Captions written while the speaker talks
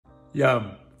Yeah,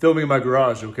 I'm filming in my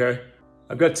garage, okay?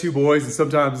 I've got two boys and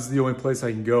sometimes it's the only place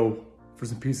I can go for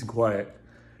some peace and quiet.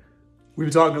 We've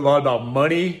been talking a lot about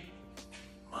money.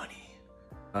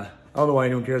 I don't know why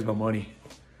anyone cares about money.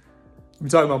 We've been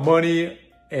talking about money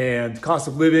and cost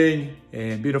of living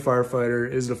and being a firefighter.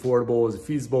 Is it affordable? Is it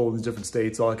feasible in different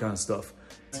states? All that kind of stuff.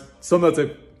 Something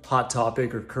that's a hot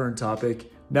topic or current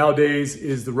topic nowadays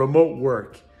is the remote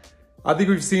work. I think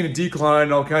we've seen a decline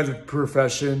in all kinds of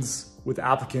professions with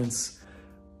applicants.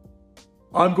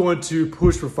 I'm going to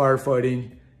push for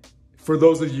firefighting for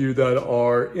those of you that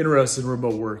are interested in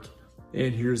remote work,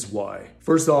 and here's why.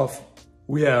 First off,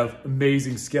 we have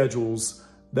amazing schedules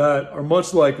that are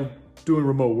much like doing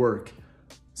remote work.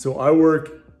 So I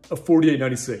work a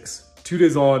 48-96, 2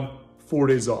 days on, 4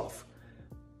 days off.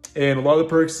 And a lot of the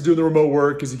perks to doing the remote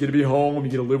work is you get to be home, you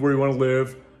get to live where you want to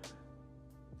live.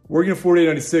 Working a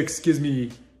 48-96 gives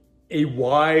me a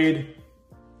wide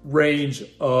range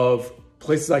of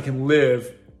places I can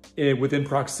live within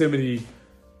proximity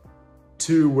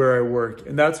to where I work.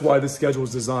 And that's why this schedule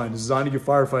is designed. It's designed to give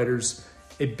firefighters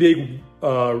a big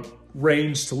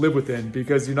range to live within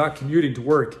because you're not commuting to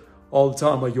work all the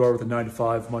time like you are with a 9 to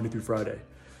 5, Monday through Friday.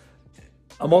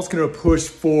 I'm also gonna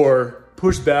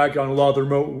push back on a lot of the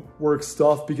remote work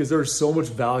stuff because there's so much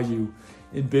value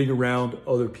in being around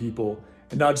other people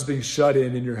and not just being shut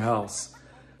in your house.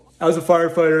 As a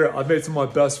firefighter, I've made some of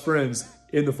my best friends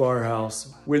in the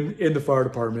firehouse, in the fire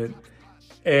department,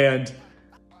 and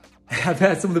I've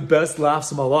had some of the best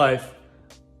laughs of my life.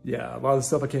 Yeah, a lot of the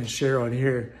stuff I can't share on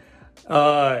here.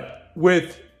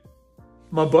 With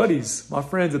my buddies, my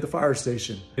friends at the fire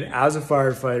station. And as a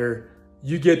firefighter,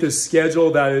 you get this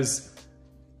schedule that is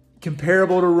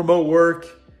comparable to remote work.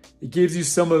 It gives you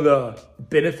some of the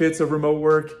benefits of remote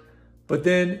work, but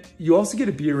then you also get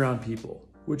to be around people,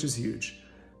 which is huge.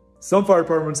 Some fire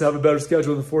departments have a better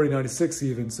schedule than 4096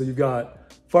 even. So you've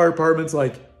got fire departments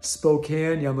like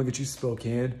Spokane. Yeah, I'm looking at you,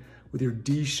 Spokane, with your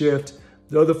D shift.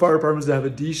 The other fire departments that have a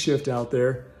D shift out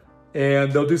there,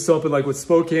 and they'll do something like what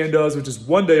Spokane does, which is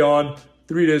 1 day on,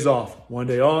 3 days off. 1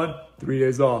 day on, 3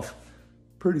 days off.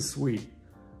 Pretty sweet.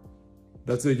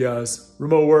 That's it, guys.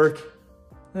 Remote work,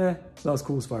 it's not as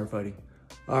cool as firefighting.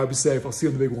 All right, be safe. I'll see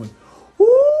you on the big one. Woo!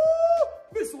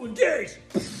 Missile engaged!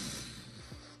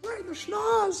 Right in the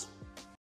schnoz.